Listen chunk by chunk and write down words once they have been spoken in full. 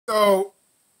So,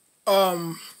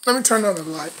 let me turn on the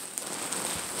light.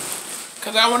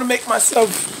 Because I want to make myself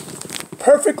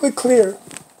perfectly clear.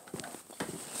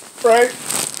 Right?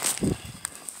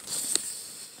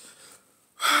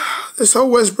 This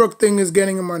whole Westbrook thing is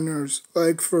getting on my nerves.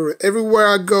 Like, for everywhere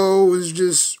I go, it's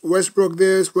just Westbrook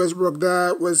this, Westbrook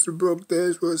that, Westbrook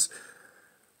this,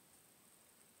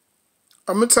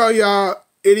 I'm going to tell y'all,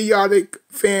 idiotic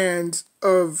fans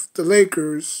of the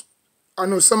Lakers, I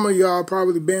know some of y'all are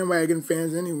probably bandwagon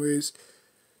fans anyways.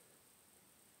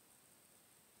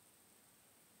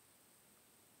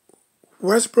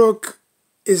 Westbrook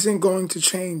isn't going to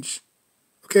change,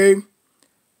 okay?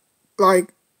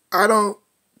 Like, I don't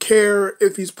care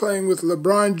if he's playing with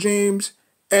LeBron James,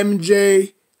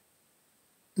 MJ,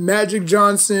 Magic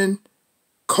Johnson,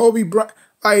 Kobe Bryant.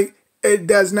 Like, it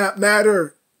does not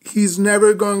matter. He's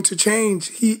never going to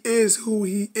change. He is who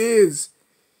he is.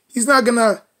 He's not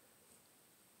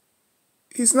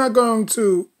going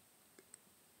to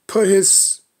put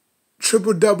his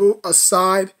triple-double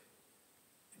aside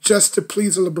just to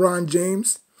please LeBron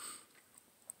James.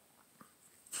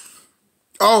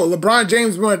 Oh, LeBron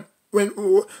James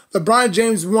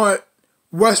want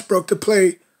Westbrook to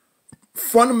play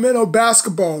fundamental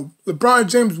basketball. LeBron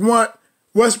James want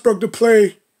Westbrook to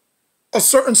play a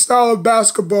certain style of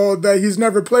basketball that he's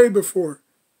never played before,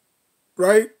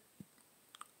 right?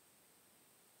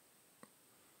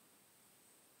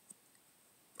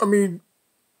 I mean,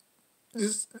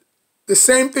 the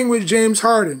same thing with James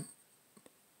Harden.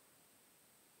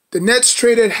 The Nets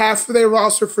traded half of their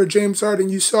roster for James Harden.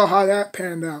 You saw how that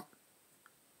panned out.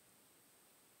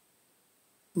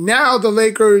 Now the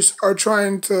Lakers are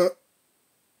trying to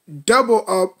double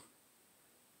up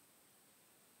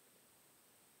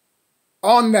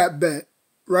on that bet,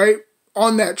 right?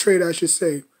 On that trade, I should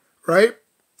say, right?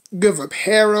 Give up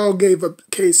Harrell, gave up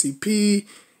KCP,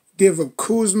 give up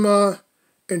Kuzma,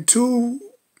 and 2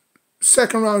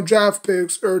 second-round draft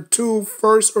picks, or 2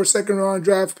 first- or second-round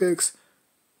draft picks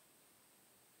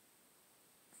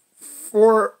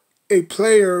for a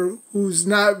player who's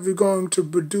not going to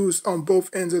produce on both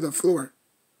ends of the floor.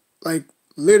 Like,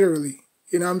 literally.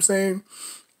 You know what I'm saying?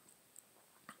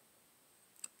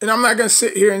 And I'm not going to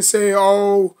sit here and say,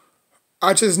 oh,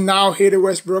 I just now hated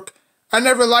Westbrook. I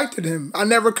never liked him. I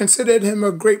never considered him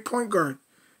a great point guard.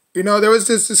 You know, there was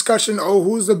this discussion, oh,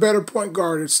 who's the better point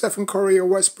guard, Stephen Curry or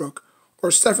Westbrook? Or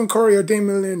Stephen Curry or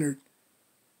Damian Lillard?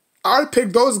 I'd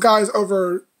pick those guys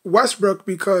over Westbrook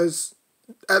because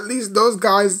at least those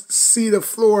guys see the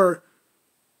floor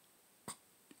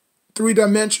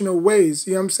 3-dimensional ways.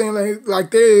 You know what I'm saying?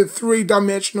 Like they're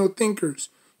 3-dimensional thinkers.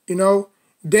 You know?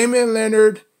 Damian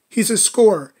Lillard, he's a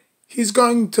scorer. He's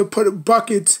going to put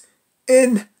buckets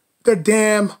in the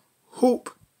damn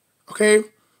hoop. Okay?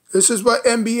 This is what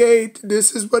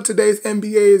today's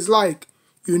NBA is like.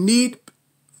 You need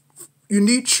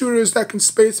shooters that can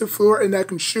space the floor and that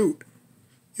can shoot.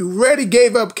 You already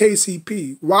gave up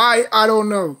KCP. Why? I don't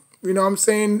know. You know what I'm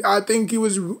saying? I think he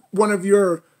was one of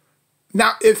your...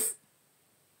 Now, I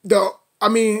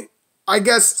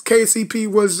guess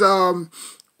KCP was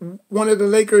one of the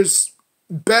Lakers'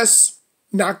 best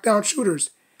knockdown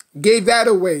shooters. Gave that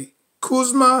away.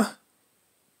 Kuzma,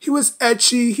 he was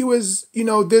etchy. He was, he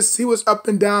was up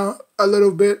and down a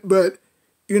little bit, but,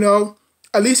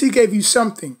 at least he gave you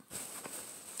something.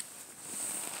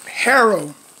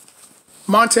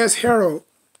 Montez Harrell,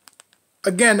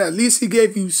 again, at least he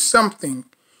gave you something.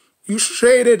 You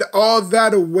traded all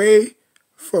that away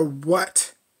for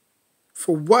what?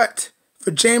 For what?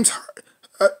 For James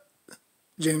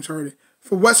Harden.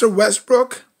 For Russell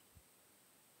Westbrook?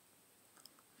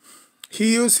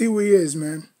 He is who he is,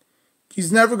 man.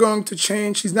 He's never going to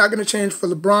change. He's not going to change for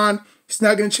LeBron. He's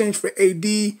not going to change for AD.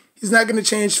 He's not going to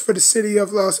change for the city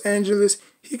of Los Angeles.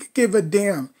 He could give a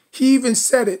damn. He even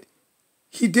said it.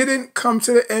 He didn't come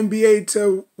to the NBA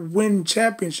to win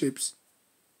championships.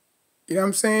 You know what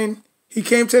I'm saying? He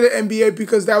came to the NBA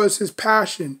because that was his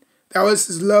passion. That was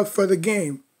his love for the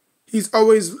game. He's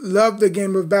always loved the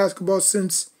game of basketball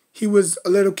since he was a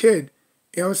little kid.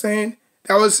 You know what I'm saying?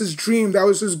 That was his dream. That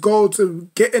was his goal, to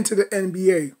get into the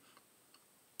NBA.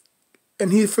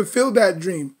 And he fulfilled that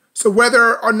dream. So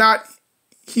whether or not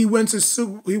he wins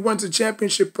a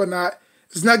championship or not,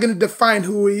 it's not going to define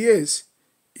who he is.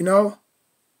 You know?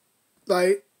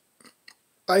 Like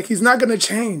he's not going to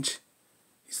change.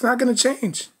 He's not going to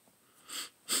change.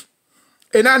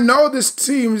 And I know this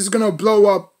team is going to blow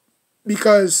up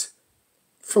because,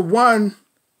 for one,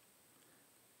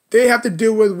 they have to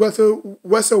deal with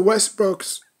Russell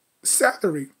Westbrook's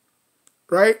salary,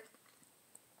 right?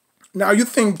 Now, you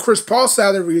think Chris Paul's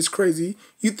salary is crazy.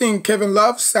 You think Kevin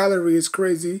Love's salary is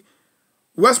crazy.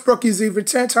 Westbrook is even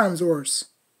 10 times worse.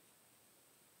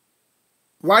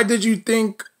 Why did you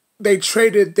think they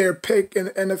traded their pick in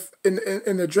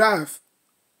the draft?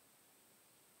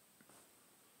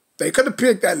 They could have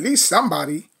picked at least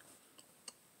somebody,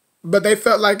 but they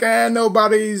felt like,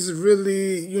 nobody's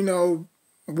really,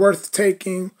 worth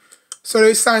taking. So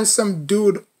they signed some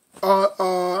dude in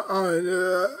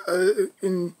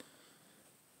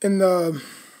the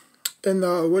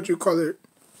what you call it.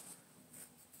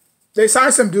 They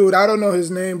signed some dude. I don't know his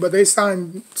name, but they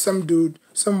signed some dude,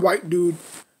 some white dude.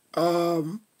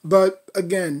 But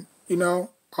again,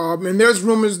 and there's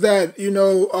rumors that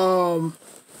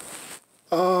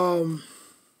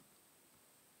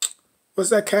what's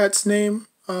that cat's name?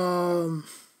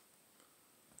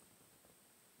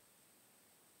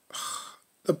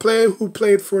 The player who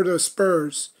played for the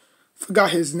Spurs,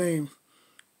 forgot his name,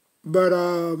 but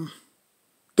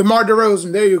DeMar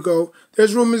DeRozan. There you go.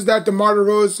 There's rumors that DeMar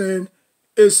DeRozan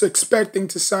is expecting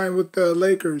to sign with the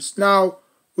Lakers. Now,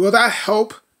 will that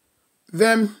help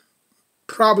them?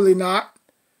 Probably not.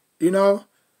 I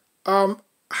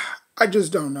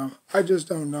just don't know.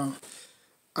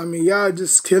 I mean, y'all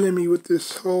just killing me with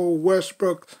this whole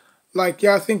Westbrook. Like,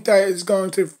 y'all think that it's going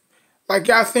to... Like,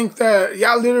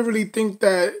 y'all literally think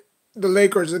that the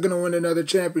Lakers are going to win another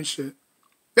championship.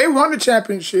 They won a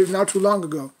championship not too long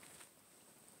ago.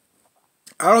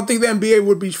 I don't think the NBA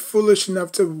would be foolish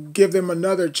enough to give them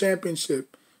another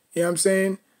championship. You know what I'm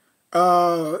saying?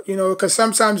 Because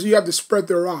sometimes you have to spread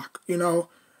the rock,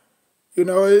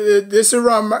 This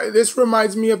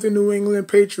reminds me of the New England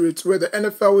Patriots, where the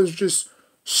NFL was just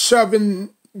shoving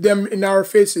them in our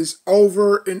faces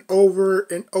over and over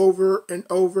and over and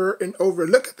over and over.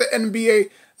 Look at the NBA.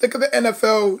 Look at the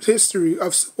NFL history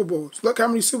of Super Bowls. Look how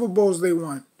many Super Bowls they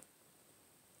won.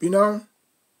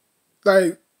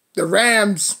 Like the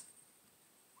Rams,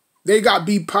 they got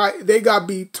beat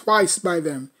twice by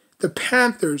them. The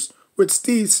Panthers with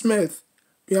Steve Smith.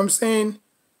 You know what I'm saying?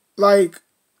 Like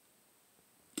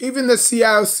even the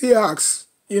Seattle Seahawks,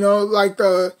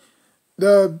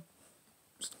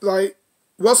 like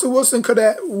Russell Wilson could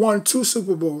have won 2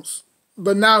 Super Bowls,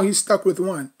 but now he's stuck with 1.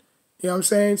 You know what I'm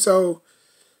saying? So,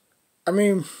 I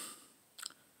mean,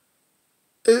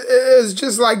 it's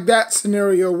just like that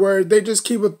scenario where they just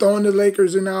keep throwing the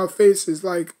Lakers in our faces.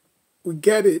 Like, we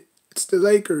get it. It's the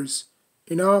Lakers,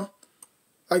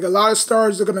 Like, a lot of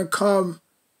stars are going to come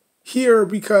here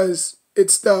because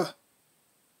it's the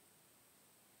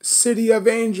City of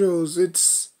Angels.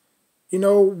 It's,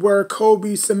 where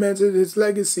Kobe cemented his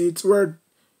legacy. It's where,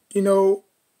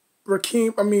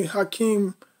 Hakeem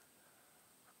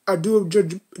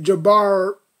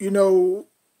Abdul-Jabbar,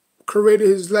 created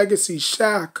his legacy.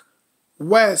 Shaq,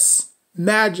 Wes,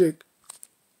 Magic.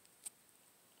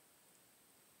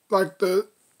 Like the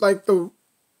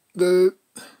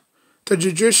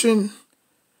tradition,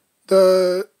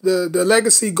 the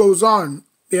legacy goes on.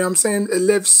 You know what I'm saying? It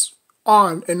lives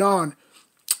on and on,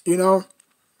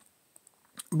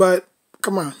 But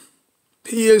come on,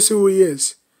 he is who he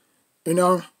is,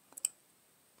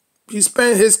 He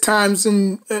spent his times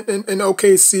in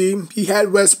OKC. He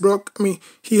had Westbrook. I mean,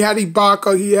 he had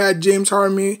Ibaka. He had James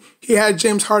Harden. He had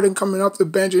James Harden coming off the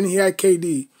bench, and he had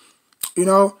KD.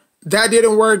 That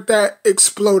didn't work. That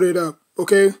exploded up.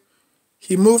 Okay,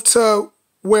 he moved to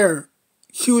where?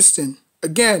 Houston.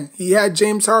 Again, he had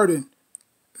James Harden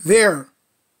there.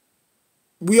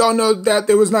 We all know that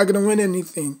they was not going to win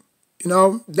anything.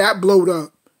 That blowed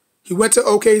up. He went to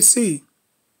OKC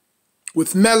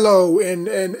with Melo and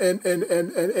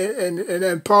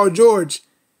Paul George.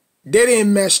 They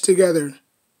didn't mesh together.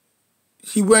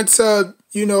 He went to,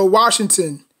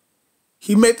 Washington.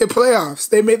 He made the playoffs.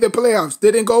 They made the playoffs.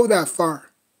 They didn't go that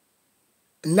far.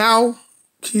 And now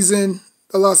he's in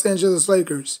the Los Angeles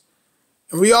Lakers.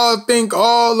 And we all think,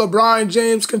 LeBron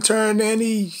James can turn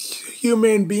any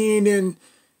human being in,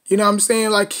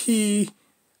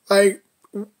 like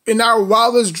in our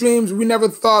wildest dreams, we never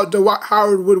thought Dwight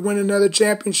Howard would win another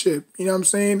championship. You know what I'm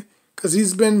saying? Because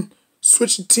he's been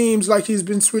switching teams like he's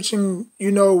been switching,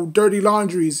 dirty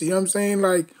laundries. You know what I'm saying?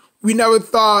 Like, we never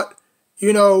thought,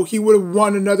 he would have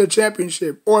won another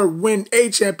championship or win a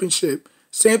championship.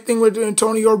 Same thing with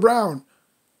Antonio Brown.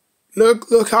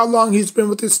 Look how long he's been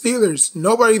with the Steelers.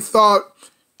 Nobody thought,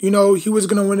 he was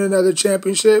going to win another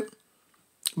championship.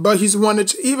 But he's won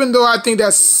it. Even though I think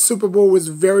that Super Bowl was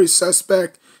very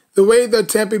suspect, the way the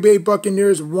Tampa Bay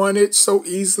Buccaneers won it so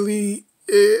easily,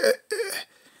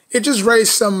 it just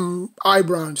raised some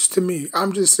eyebrows to me.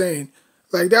 I'm just saying.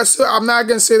 Like, I'm not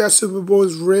going to say that Super Bowl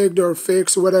is rigged or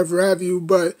fixed or whatever have you,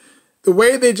 but the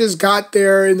way they just got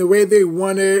there and the way they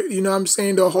won it,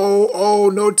 the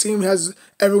whole, no team has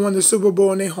ever won the Super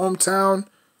Bowl in their hometown.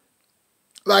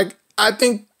 Like, I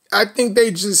think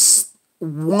they just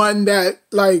won that,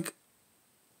 like,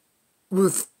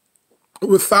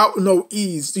 without no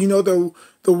ease. You know,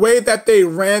 the way that they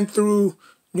ran through,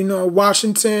 you know,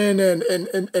 Washington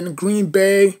and Green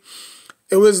Bay,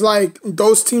 it was like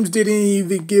those teams didn't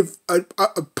even give a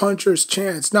puncher's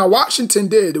chance. Now, Washington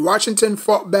did. Washington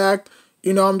fought back,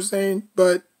 you know what I'm saying?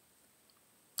 But,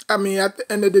 I mean, at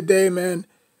the end of the day, man,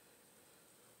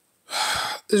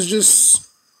 it's just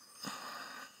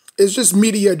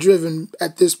media driven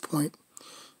at this point,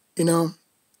 you know?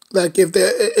 Like, if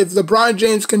LeBron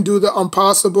James can do the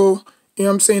impossible, you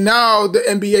know what I'm saying? Now the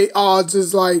NBA odds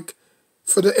is like,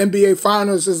 for the NBA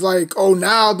Finals is like, oh,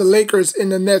 now the Lakers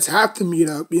and the Nets have to meet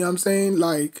up. You know what I'm saying?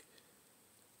 Like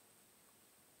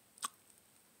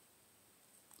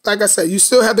I said, you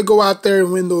still have to go out there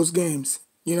and win those games.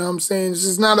 You know what I'm saying? This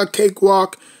is not a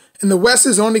cakewalk. And the West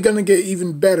is only going to get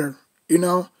even better, you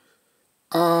know?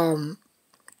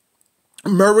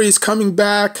 Murray's coming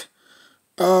back.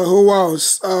 Who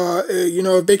else? You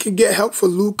know, if they can get help for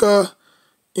Luka,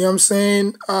 you know what I'm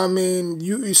saying? I mean,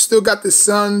 you still got the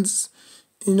Suns.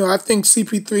 You know, I think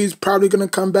CP3 is probably going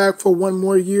to come back for one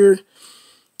more year.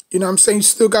 You know what I'm saying? You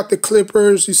still got the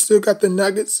Clippers. You still got the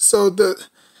Nuggets. So the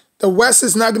West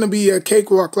is not going to be a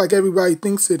cakewalk like everybody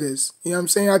thinks it is. You know what I'm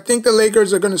saying? I think the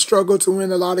Lakers are going to struggle to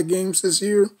win a lot of games this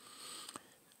year,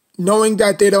 knowing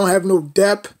that they don't have no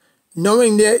depth,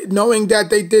 knowing that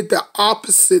they did the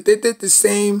opposite. They did the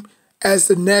same as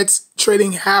the Nets,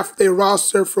 trading half their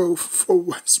roster for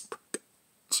Westbrook.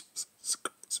 Jesus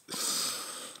Christ.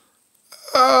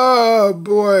 Oh,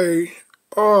 boy.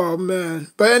 Oh, man.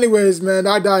 But anyways, man,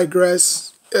 I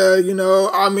digress. You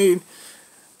know, I mean,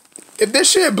 if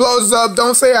this shit blows up,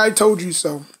 don't say I told you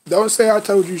so. Don't say I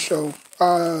told you so.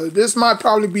 This might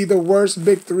probably be the worst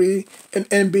big three in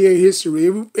NBA history.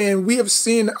 And we have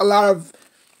seen a lot of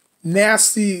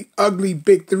nasty, ugly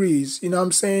big threes. You know what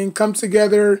I'm saying? Come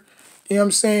together. You know what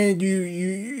I'm saying?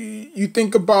 You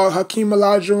think about Hakeem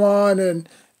Olajuwon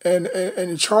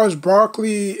and Charles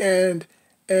Barkley and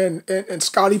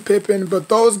Scottie Pippen, but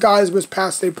those guys was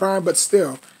past their prime, but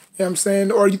still. You know what I'm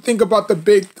saying? Or you think about the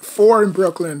big four in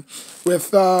Brooklyn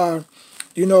with,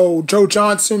 you know, Joe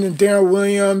Johnson and Darren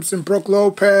Williams and Brook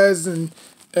Lopez and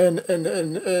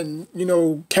you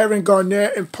know, Kevin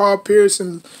Garnett and Paul Pierce,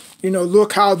 and, you know,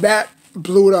 look how that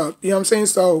blew it up. You know what I'm saying?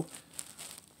 So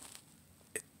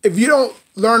if you don't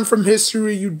learn from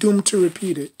history, you're doomed to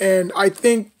repeat it. And I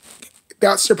think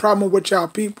that's the problem with y'all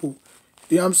people.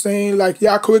 You know what I'm saying? Like,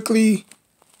 y'all quickly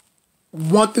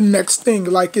want the next thing.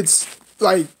 Like, it's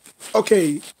like,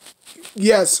 okay,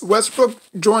 yes, Westbrook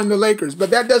joined the Lakers, but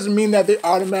that doesn't mean that they're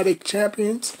automatic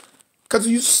champions, because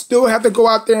you still have to go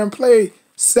out there and play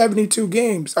 72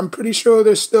 games. I'm pretty sure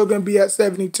they're still going to be at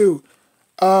 72.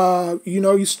 You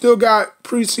know, you still got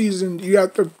preseason you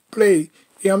have to play. You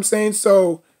know what I'm saying?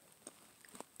 So,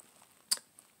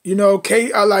 you know,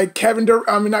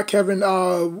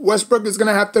 Westbrook is going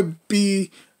to have to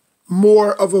be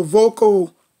more of a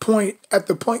vocal point at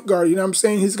the point guard. You know what I'm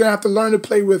saying? He's going to have to learn to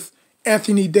play with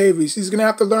Anthony Davis. He's going to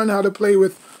have to learn how to play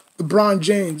with LeBron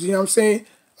James. You know what I'm saying?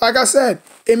 Like I said,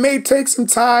 it may take some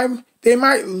time. They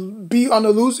might be on a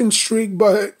losing streak,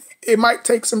 but it might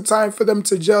take some time for them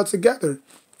to gel together.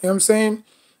 You know what I'm saying?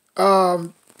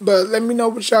 But let me know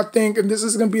what y'all think. And this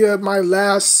is going to be my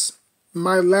last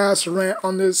rant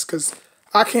on this, because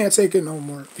I can't take it no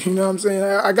more. You know what I'm saying?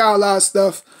 I got a lot of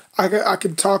stuff I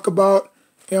could talk about.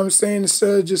 You know what I'm saying?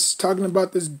 Instead of just talking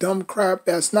about this dumb crap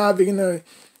that's not even going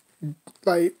to,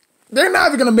 like, they're not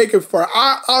even going to make it far.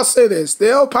 I'll say this.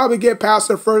 They'll probably get past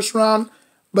the first round,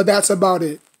 but that's about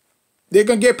it. They're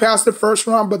going to get past the first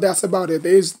round, but that's about it.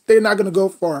 They're not going to go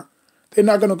far. They're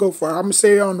not going to go far. I'm going to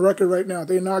say it on record right now.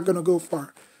 They're not going to go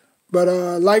far. But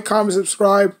like, comment,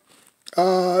 subscribe.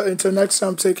 Until next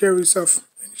time, take care of yourself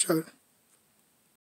and each other.